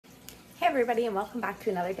Hey everybody, and welcome back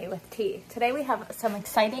to another day with tea. Today we have some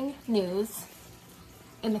exciting news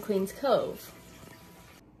in the Queen's Cove.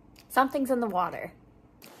 Something's in the water.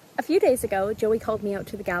 A few days ago, Joey called me out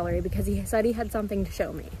to the gallery because he said he had something to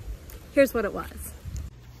show me. Here's what it was.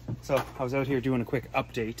 So I was out here doing a quick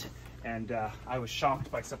update, and I was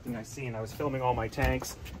shocked by something I seen. I was filming all my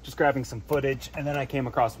tanks, just grabbing some footage, and then I came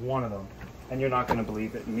across one of them. And you're not going to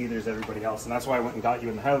believe it, and neither is everybody else. And that's why I went and got you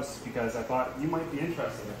in the house, because I thought you might be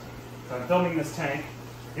interested in it. So I'm filming this tank.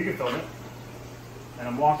 You can film it. And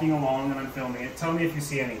I'm walking along and I'm filming it. Tell me if you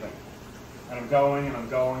see anything. And I'm going and I'm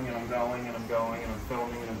going and I'm going and I'm going and I'm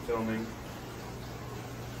filming and I'm filming.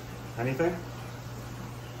 Anything?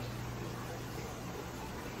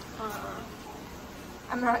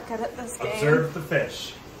 I'm not good at this game. Observe the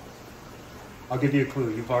fish. I'll give you a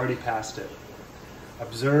clue. You've already passed it.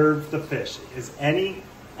 Observe the fish. Is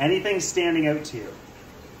anything standing out to you?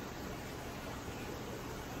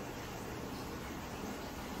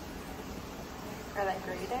 Are they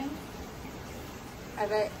breeding? Are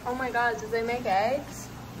they, oh my god, do they make eggs?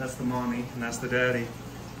 That's the mommy and that's the daddy.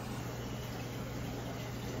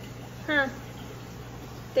 Huh.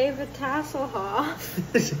 David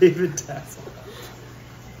Tasselhoff. David Tasselhoff.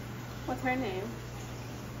 What's her name?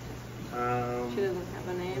 She doesn't have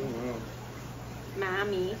a name. Oh, wow.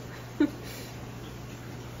 Mommy.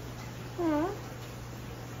 Aww.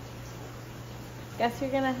 Guess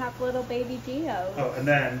you're gonna have little baby Geo. Oh, and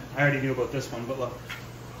then, I already knew about this one, but look.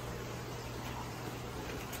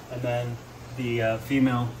 And then the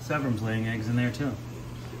female Severum's laying eggs in there too.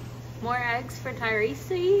 More eggs for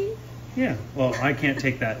Tyrese? Yeah, well, I can't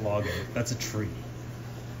take that log out. That's a tree.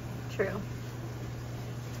 True.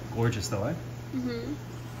 Gorgeous though, eh? Mm-hmm.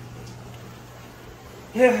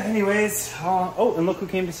 Yeah, anyways. Oh, and look who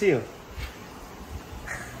came to see you.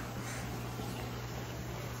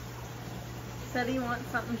 Said he wants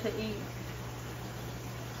something to eat.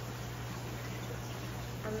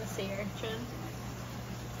 I'm the sea urchin.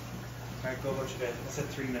 Alright, go about your day. I said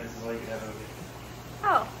 3 minutes is all you could have out of it.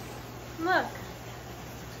 Oh, look.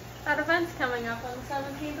 That event's coming up on the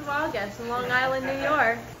 17th of August in Long Island, New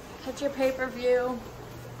York. Put your pay-per-view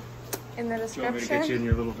in the Do you want me to description. get you in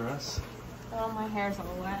your little dress? Oh, my hair's all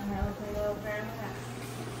wet and I look a little very wet.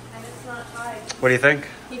 And it's not high. What do you think?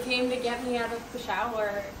 He came to get me out of the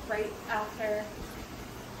shower right after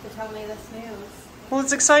to tell me this news. Well,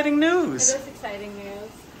 it's exciting It news. is exciting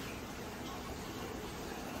news.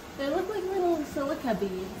 They look like little silica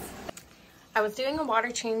beads. I was doing a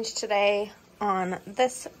water change today on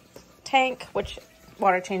this tank, which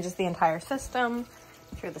water changes the entire system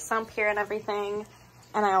through the sump here and everything.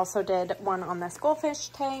 And I also did one on this goldfish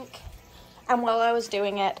tank. And while I was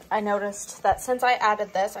doing it, I noticed that since I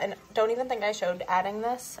added this, I don't even think I showed adding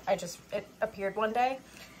this. It appeared one day.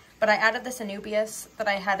 But I added this Anubias that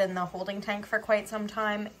I had in the holding tank for quite some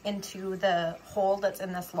time into the hole that's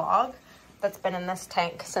in this log that's been in this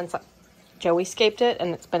tank since Joey scaped it,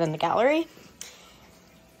 and it's been in the gallery.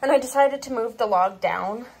 And I decided to move the log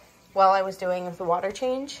down while I was doing the water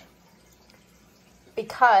change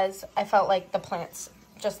because I felt like the plants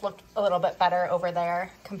just looked a little bit better over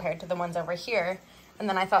there compared to the ones over here. And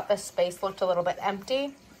then I thought this space looked a little bit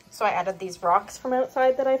empty. So I added these rocks from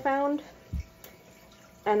outside that I found.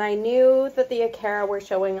 And I knew that the Acara were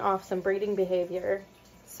showing off some breeding behavior.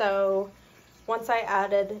 So once I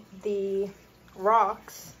added the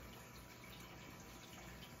rocks,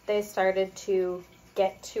 they started to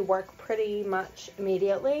get to work pretty much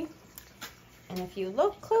immediately. And if you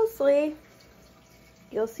look closely,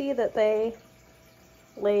 you'll see that they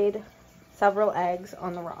laid several eggs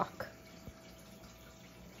on the rock.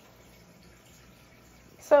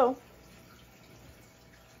 So,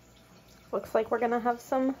 looks like we're gonna have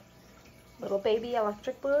some little baby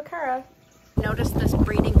electric blue Acara. Noticed this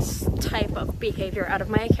breeding type of behavior out of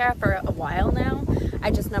my Acara for a while now.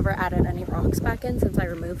 I just never added any rocks back in since I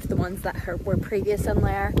removed the ones that were previous in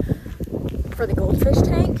there for the goldfish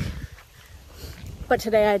tank. But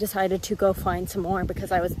today I decided to go find some more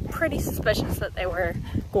because I was pretty suspicious that they were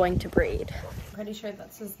going to breed. I'm pretty sure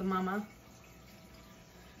this is the mama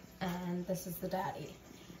and this is the daddy.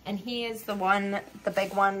 And he is the one, the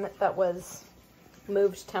big one that was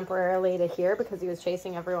moved temporarily to here because he was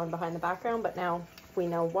chasing everyone behind the background. But now we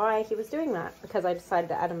know why he was doing that, because I decided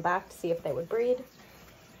to add him back to see if they would breed.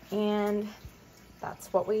 And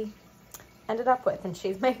that's what we ended up with. And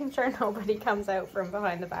she's making sure nobody comes out from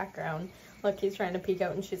behind the background. Look, he's trying to peek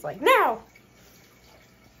out and she's like, no!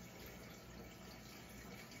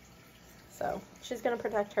 So she's gonna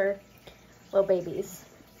protect her little babies.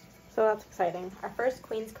 So that's exciting. Our first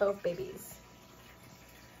Queen's Cove babies.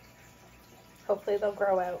 Hopefully they'll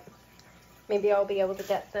grow out. Maybe I'll be able to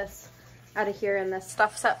get this out of here and this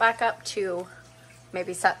stuff set back up to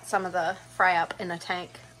maybe set some of the fry up in a tank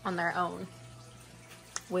on their own.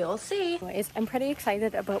 We'll see. Anyways, I'm pretty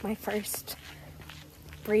excited about my first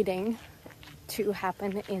breeding to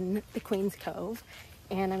happen in the Queen's Cove,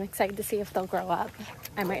 and I'm excited to see if they'll grow up.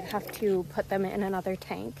 I might have to put them in another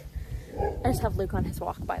tank. I just have Luke on his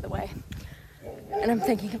walk, by the way. And I'm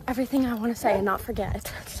thinking of everything I want to say and not forget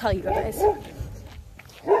to tell you guys.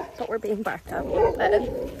 But we're being backed up a little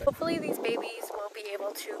bit. Hopefully these babies will be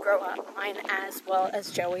able to grow up, mine as well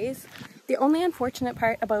as Joey's. The only unfortunate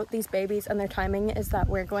part about these babies and their timing is that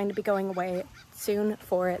we're going to be going away soon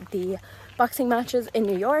for the boxing matches in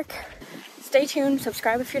New York. Stay tuned,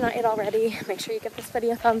 subscribe if you're not yet already. Make sure you give this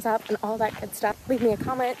video a thumbs up and all that good stuff. Leave me a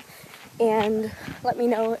comment and let me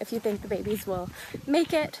know if you think the babies will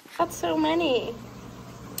make it. That's so many.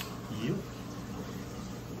 You.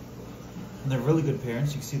 And they're really good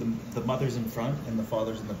parents. You can see the mother's in front and the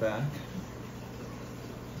father's in the back.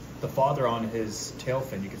 The father on his tail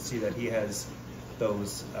fin, you can see that he has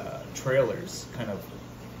those trailers kind of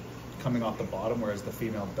coming off the bottom, whereas the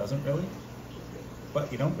female doesn't really.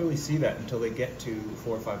 But you don't really see that until they get to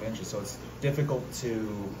 4 or 5 inches, so it's difficult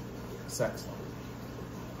to sex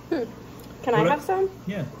them. Can I have some?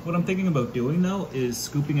 Yeah. What I'm thinking about doing though is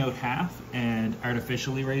scooping out half and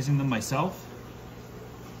artificially raising them myself,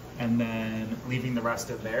 and then leaving the rest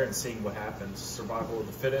in there and seeing what happens. Survival of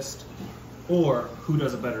the fittest, or who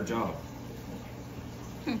does a better job?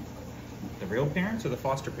 The real parents or the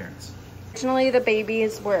foster parents? Originally the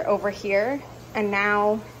babies were over here, and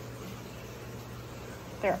now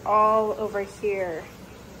they're all over here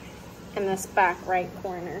in this back right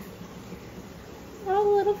corner.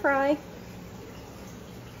 Oh, little fry.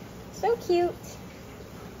 So cute.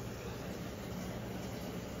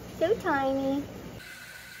 So tiny.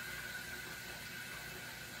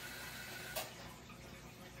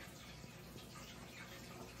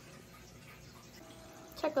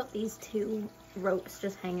 Check out these two ropes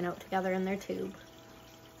just hanging out together in their tube.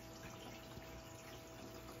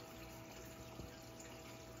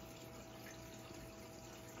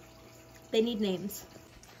 They need names.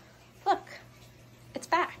 Look, it's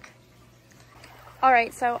back. All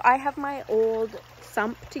right, so I have my old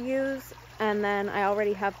sump to use, and then I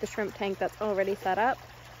already have the shrimp tank that's already set up,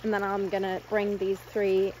 and then I'm gonna bring these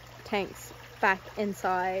 3 tanks back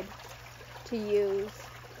inside to use.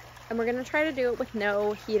 And we're gonna try to do it with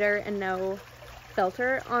no heater and no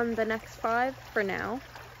filter on the next 5 for now.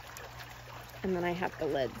 And then I have the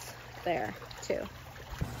lids there too.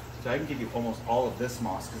 So I can give you almost all of this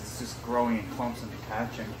moss because it's just growing in clumps and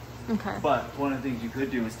detaching. Okay. But one of the things you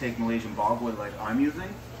could do is take Malaysian bogwood like I'm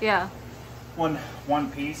using. Yeah.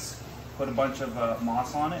 One piece, put a bunch of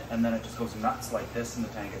moss on it, and then it just goes nuts like this in the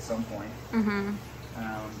tank at some point.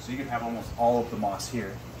 So you can have almost all of the moss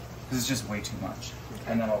here. This is just way too much.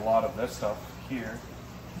 Okay. And then a lot of this stuff here.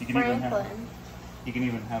 You can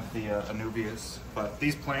even have the Anubias. But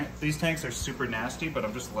these tanks are super nasty, but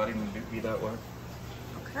I'm just letting them be that way.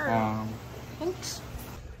 Okay. Thanks.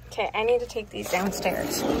 Okay, I need to take these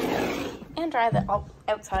downstairs and dry the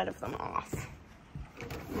outside of them off.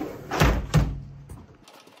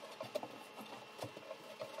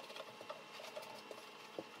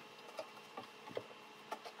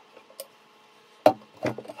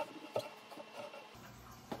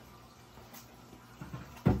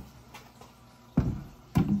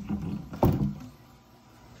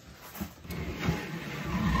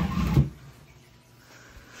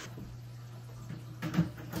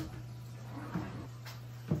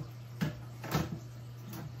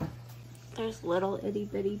 There's little itty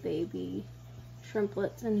bitty baby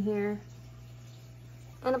shrimplets in here.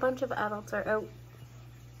 And a bunch of adults are out.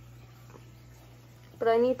 But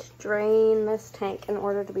I need to drain this tank in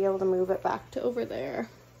order to be able to move it back to over there,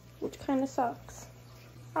 which kind of sucks.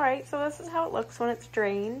 Alright, so this is how it looks when it's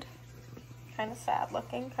drained. Kind of sad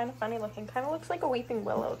looking, kind of funny looking. Kind of looks like a weeping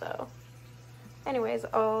willow though. Anyways,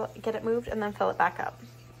 I'll get it moved and then fill it back up.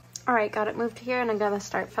 Alright, got it moved here and I'm gonna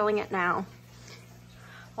start filling it now.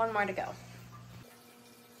 One more to go.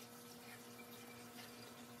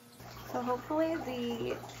 So hopefully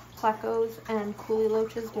the plecos and coolie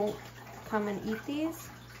loaches won't come and eat these.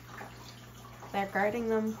 They're guarding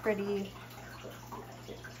them pretty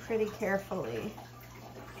carefully.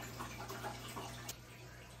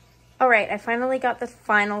 Alright, I finally got the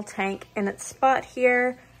final tank in its spot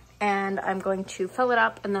here, and I'm going to fill it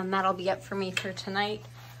up, and then that'll be it for me for tonight.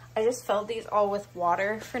 I just filled these all with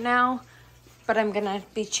water for now, but I'm gonna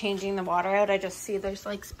be changing the water out. I just see there's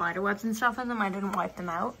like spider webs and stuff in them. I didn't wipe them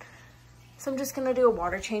out. So I'm just gonna do a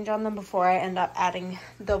water change on them before I end up adding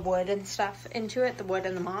the wood and stuff into it, the wood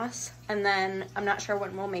and the moss. And then I'm not sure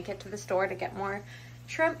when we'll make it to the store to get more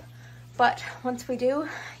shrimp, but once we do,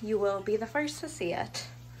 you will be the first to see it.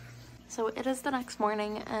 So it is the next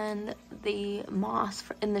morning and the moss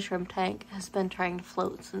in the shrimp tank has been trying to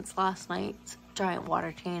float since last night's giant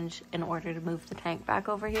water change in order to move the tank back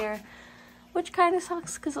over here, which kind of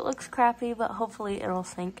sucks because it looks crappy, but hopefully it'll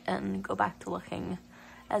sink and go back to looking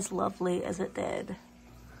as lovely as it did.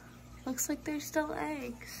 Looks like there's still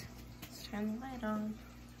eggs. Let's turn the light on.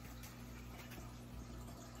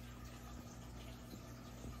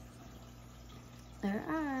 There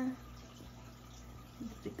are.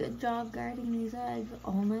 Did a good job guarding these eggs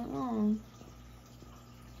all night long.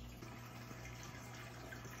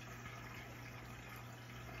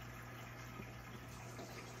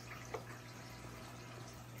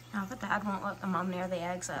 Oh, but Dad won't let the mom near the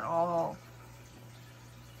eggs at all.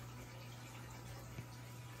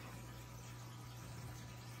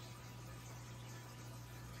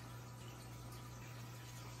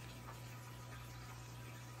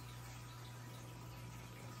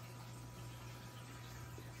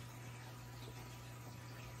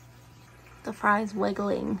 The fry's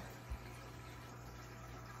wiggling.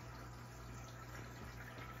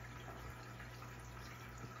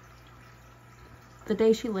 The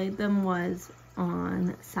day she laid them was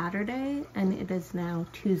on Saturday, and it is now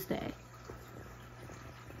Tuesday.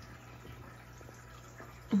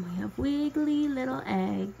 And we have wiggly little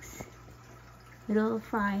eggs. Little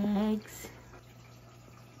fry eggs.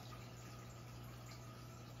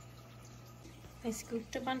 I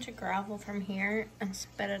scooped a bunch of gravel from here and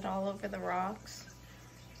spread it all over the rocks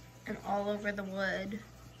and all over the wood.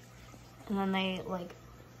 And then they like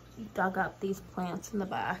dug up these plants in the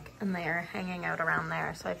back and they are hanging out around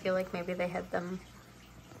there. So I feel like maybe they hid them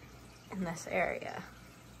in this area.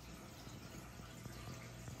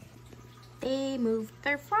 They moved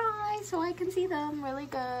their fry so I can see them really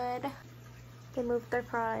good. They moved their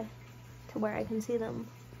fry to where I can see them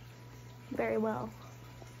very well.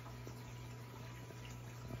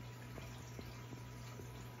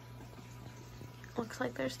 Looks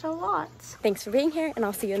like there's still lots. Thanks for being here, and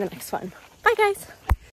I'll see you in the next one. Bye, guys.